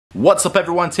What's up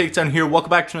everyone, Takedown here. Welcome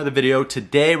back to another video.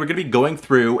 Today we're going to be going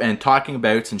through and talking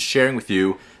about and sharing with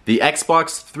you the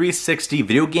Xbox 360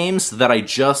 video games that I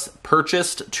just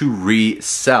purchased to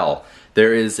resell.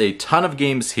 There is a ton of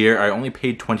games here. I only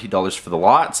paid $20 for the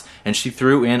lots, and she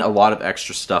threw in a lot of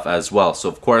extra stuff as well. So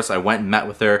of course I went and met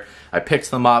with her, I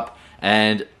picked them up,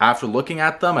 and after looking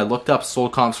at them, I looked up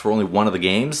sold comps for only one of the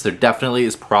games. There definitely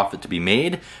is profit to be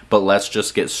made, but let's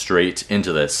just get straight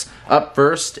into this. Up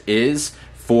first is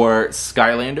for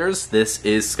Skylanders. This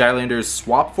is Skylanders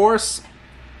Swap Force.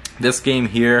 This game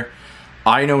here,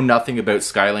 I know nothing about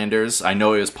Skylanders. I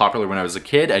know it was popular when I was a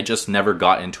kid. I just never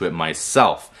got into it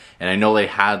myself. And I know they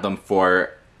had them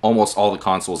for almost all the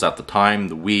consoles at the time.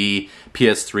 The Wii,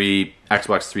 PS3,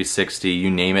 Xbox 360, you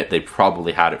name it, they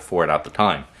probably had it for it at the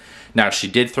time. Now, she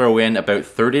did throw in about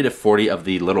 30 to 40 of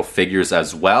the little figures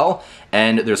as well,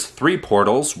 and there's 3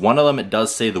 portals. One of them, it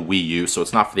does say the Wii U, so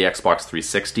it's not for the Xbox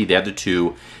 360. The other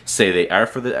 2 say they are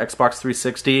for the Xbox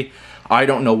 360. I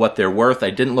don't know what they're worth.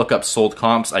 I didn't look up sold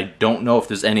comps. I don't know if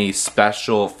there's any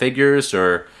special figures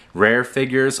or rare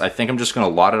figures. I think I'm just going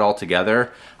to lot it all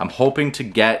together. I'm hoping to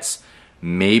get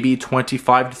maybe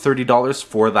 $25 to $30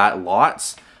 for that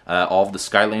lot. All of the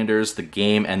Skylanders, the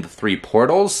game, and the 3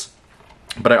 portals.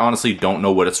 But I honestly don't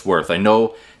know what it's worth. I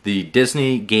know the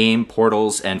Disney game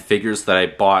portals and figures that I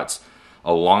bought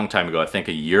a long time ago, I think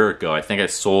a year ago, I think I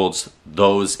sold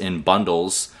those in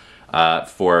bundles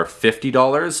for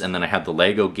 $50, and then I had the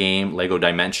Lego game, Lego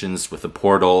Dimensions with the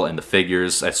portal and the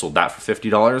figures, I sold that for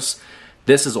 $50.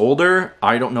 This is older,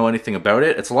 I don't know anything about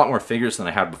it. It's a lot more figures than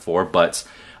I had before, but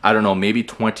I don't know, maybe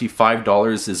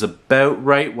 $25 is about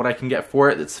right what I can get for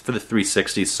it. It's for the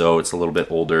 360, so it's a little bit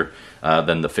older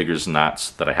than the figures and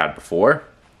that I had before.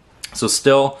 So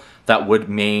still, that would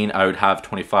mean I would have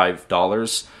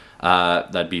 $25.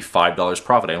 That'd be $5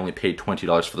 profit. I only paid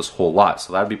 $20 for this whole lot,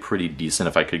 so that'd be pretty decent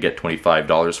if I could get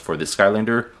 $25 for the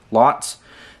Skylander lot.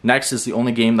 Next is the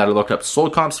only game that I looked up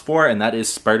sold comps for, and that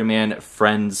is Spider-Man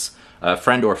Friend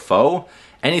or Foe.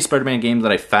 Any Spider-Man game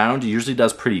that I found usually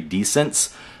does pretty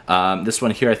decent. This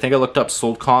one here, I think I looked up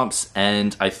sold comps,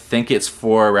 and I think it's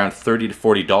for around $30 to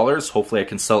 $40. Hopefully I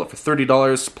can sell it for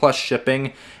 $30 plus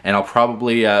shipping, and I'll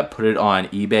probably put it on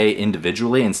eBay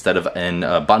individually instead of in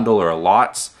a bundle or a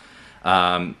lot.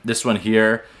 This one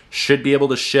here should be able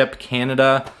to ship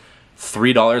Canada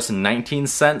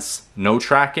 $3.19, no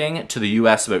tracking, to the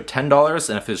US about $10,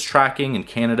 and if it's tracking in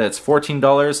Canada it's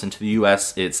 $14, and to the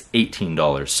US it's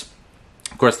 $18.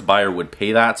 Of course the buyer would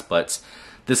pay that, but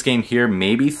this game here,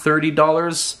 maybe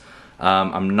 $30.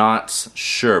 I'm not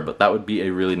sure, but that would be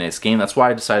a really nice game. That's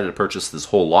why I decided to purchase this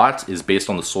whole lot, is based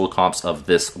on the sold comps of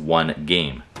this one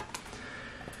game.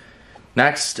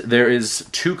 Next, there is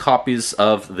 2 copies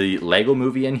of the Lego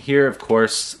Movie in here. Of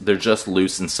course, they're just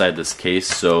loose inside this case,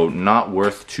 so not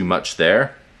worth too much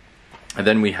there. And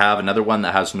then we have another one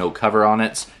that has no cover on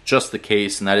it, just the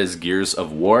case, and that is Gears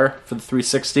of War for the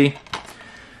 360.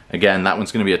 Again, that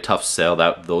one's going to be a tough sale.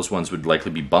 Those ones would likely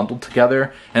be bundled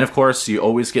together. And of course, you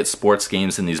always get sports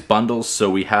games in these bundles. So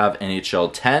we have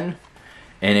NHL 10,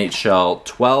 NHL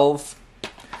 12,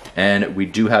 and we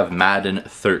do have Madden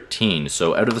 13.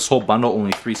 So out of this whole bundle,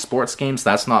 only 3 sports games.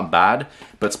 That's not bad,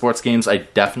 but sports games I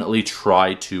definitely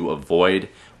try to avoid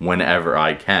whenever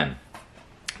I can.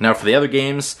 Now for the other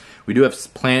games, we do have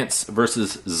Plants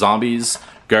vs. Zombies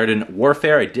Garden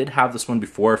Warfare. I did have this one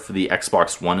before for the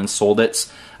Xbox One and sold it.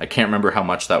 I can't remember how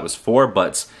much that was for,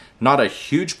 but not a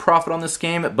huge profit on this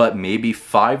game, but maybe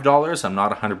 $5. I'm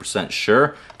not 100% sure.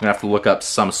 I'm gonna have to look up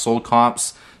some sold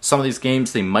comps. Some of these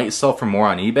games, they might sell for more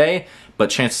on eBay, but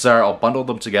chances are I'll bundle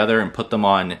them together and put them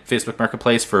on Facebook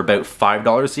Marketplace for about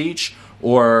 $5 each,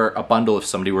 or a bundle if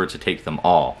somebody were to take them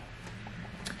all.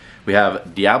 We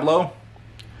have Diablo.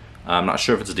 I'm not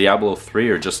sure if it's Diablo 3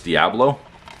 or just Diablo.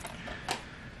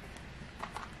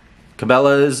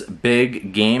 Cabela's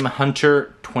Big Game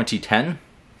Hunter 2010.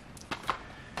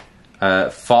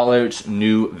 Fallout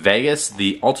New Vegas,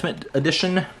 the Ultimate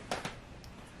Edition.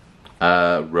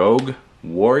 Rogue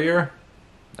Warrior.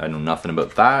 I know nothing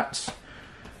about that.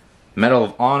 Medal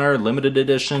of Honor Limited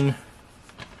Edition.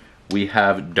 We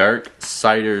have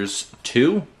Darksiders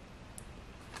 2.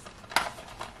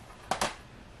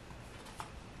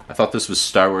 I thought this was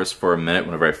Star Wars for a minute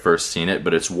whenever I first seen it,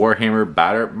 but it's Warhammer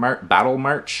Battle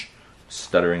March.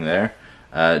 Stuttering there.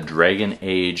 Dragon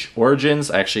Age Origins.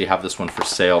 I actually have this one for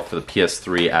sale for the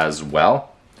PS3 as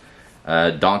well.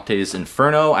 Dante's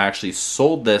Inferno. I actually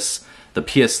sold this, the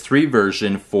PS3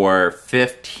 version, for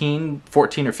 $14 or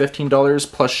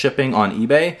 $15 plus shipping on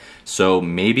eBay. So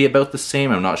maybe about the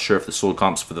same. I'm not sure if the sold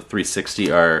comps for the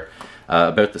 360 are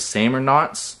about the same or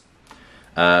not.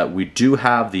 We do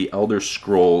have the Elder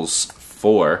Scrolls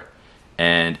 4,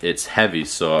 and it's heavy,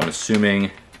 so I'm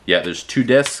assuming, yeah, there's 2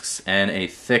 discs and a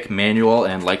thick manual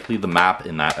and likely the map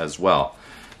in that as well.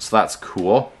 So that's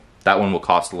cool. That one will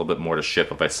cost a little bit more to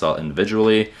ship if I sell it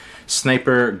individually.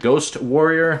 Sniper Ghost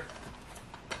Warrior.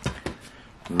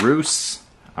 Roos.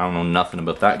 I don't know nothing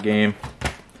about that game.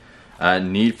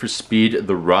 Need for Speed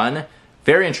The Run.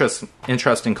 Very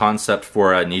interesting concept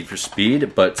for Need for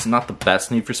Speed, but it's not the best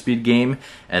Need for Speed game.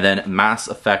 And then Mass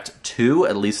Effect 2,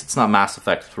 at least it's not Mass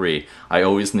Effect 3. I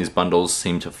always in these bundles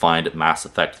seem to find Mass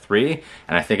Effect 3,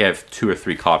 and I think I have 2 or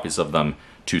 3 copies of them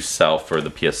to sell for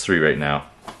the PS3 right now.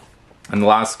 And the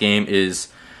last game is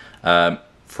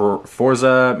for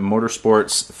Forza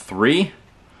Motorsports 3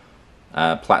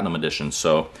 Platinum Edition.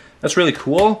 So that's really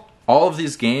cool. All of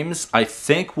these games I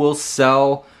think will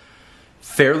sell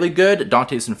fairly good.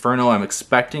 Dante's Inferno, I'm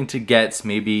expecting to get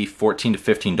maybe $14 to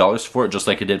 $15 for it, just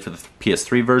like I did for the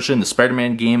PS3 version. The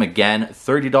Spider-Man game, again,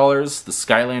 $30. The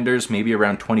Skylanders, maybe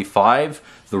around $25.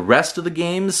 The rest of the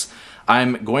games,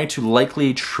 I'm going to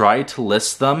likely try to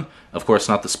list them. Of course,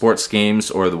 not the sports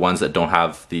games or the ones that don't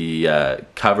have the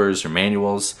covers or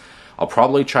manuals. I'll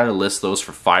probably try to list those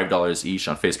for $5 each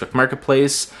on Facebook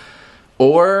Marketplace,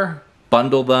 or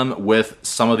bundle them with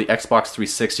some of the Xbox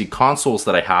 360 consoles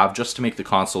that I have, just to make the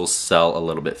consoles sell a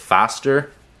little bit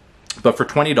faster. But for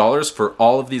 $20 for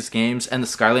all of these games and the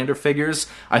Skylander figures,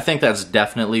 I think that's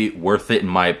definitely worth it in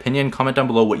my opinion. Comment down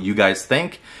below what you guys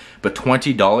think. But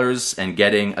 $20 and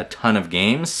getting a ton of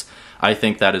games, I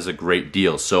think that is a great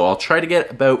deal. So I'll try to get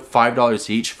about $5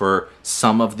 each for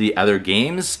some of the other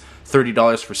games.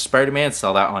 $30 for Spider-Man,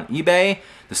 sell that on eBay.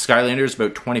 The Skylanders,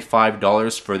 about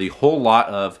 $25 for the whole lot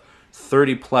of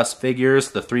 30 plus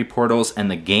figures, the 3 portals,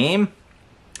 and the game.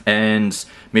 And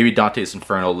maybe Dante's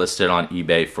Inferno listed on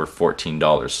eBay for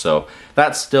 $14. So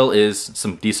that still is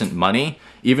some decent money.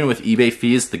 Even with eBay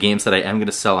fees, the games that I am going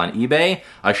to sell on eBay,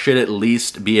 I should at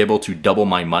least be able to double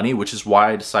my money, which is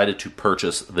why I decided to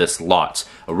purchase this lot.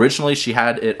 Originally, she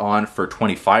had it on for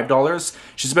 $25.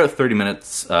 She's about 30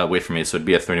 minutes away from me, so it'd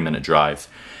be a 30-minute drive.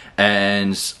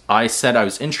 And I said I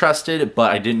was interested,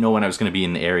 but I didn't know when I was going to be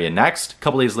in the area next. A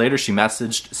couple days later, she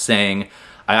messaged saying,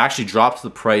 I actually dropped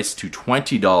the price to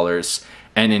 $20,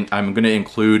 and I'm going to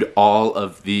include all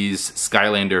of these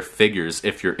Skylander figures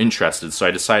if you're interested. So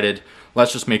I decided,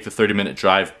 let's just make the 30-minute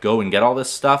drive, go and get all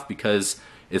this stuff, because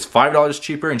it's $5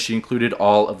 cheaper, and she included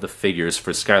all of the figures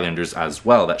for Skylanders as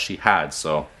well that she had.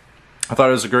 So I thought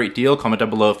it was a great deal. Comment down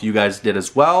below if you guys did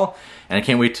as well. And I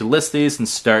can't wait to list these and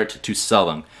start to sell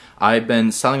them. I've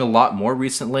been selling a lot more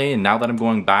recently, and now that I'm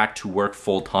going back to work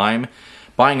full-time,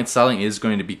 buying and selling is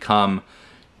going to become,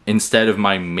 instead of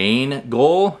my main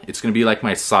goal, it's going to be like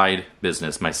my side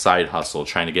business, my side hustle,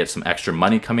 trying to get some extra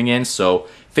money coming in. So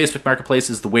Facebook Marketplace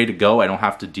is the way to go. I don't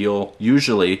have to deal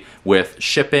usually with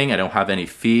shipping. I don't have any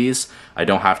fees. I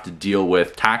don't have to deal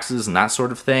with taxes and that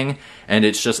sort of thing. And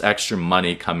it's just extra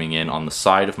money coming in on the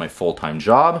side of my full-time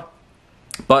job.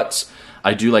 But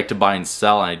I do like to buy and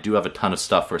sell, and I do have a ton of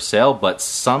stuff for sale. But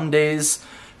some days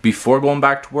before going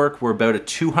back to work, we're about a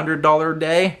 $200 a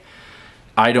day.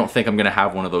 I don't think I'm going to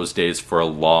have one of those days for a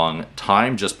long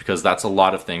time, just because that's a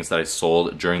lot of things that I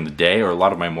sold during the day, or a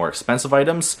lot of my more expensive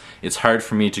items. It's hard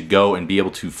for me to go and be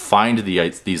able to find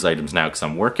these items now because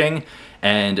I'm working,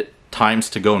 and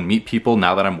times to go and meet people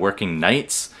now that I'm working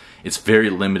nights, it's very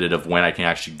limited of when I can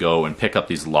actually go and pick up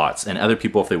these lots. And other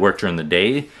people, if they work during the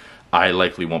day, I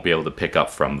likely won't be able to pick up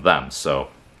from them. So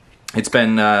it's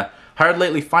been hard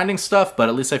lately finding stuff, but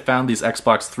at least I found these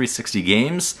Xbox 360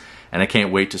 games, and I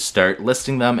can't wait to start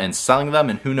listing them and selling them.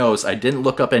 And who knows, I didn't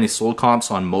look up any sold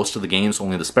comps on most of the games,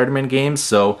 only the Spider-Man games,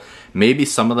 so maybe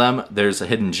some of them, there's a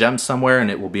hidden gem somewhere and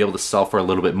it will be able to sell for a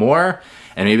little bit more.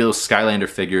 And maybe those Skylander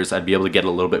figures, I'd be able to get a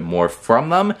little bit more from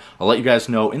them. I'll let you guys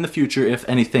know in the future if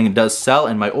anything does sell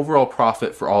and my overall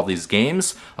profit for all of these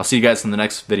games. I'll see you guys in the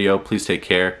next video. Please take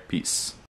care. Peace.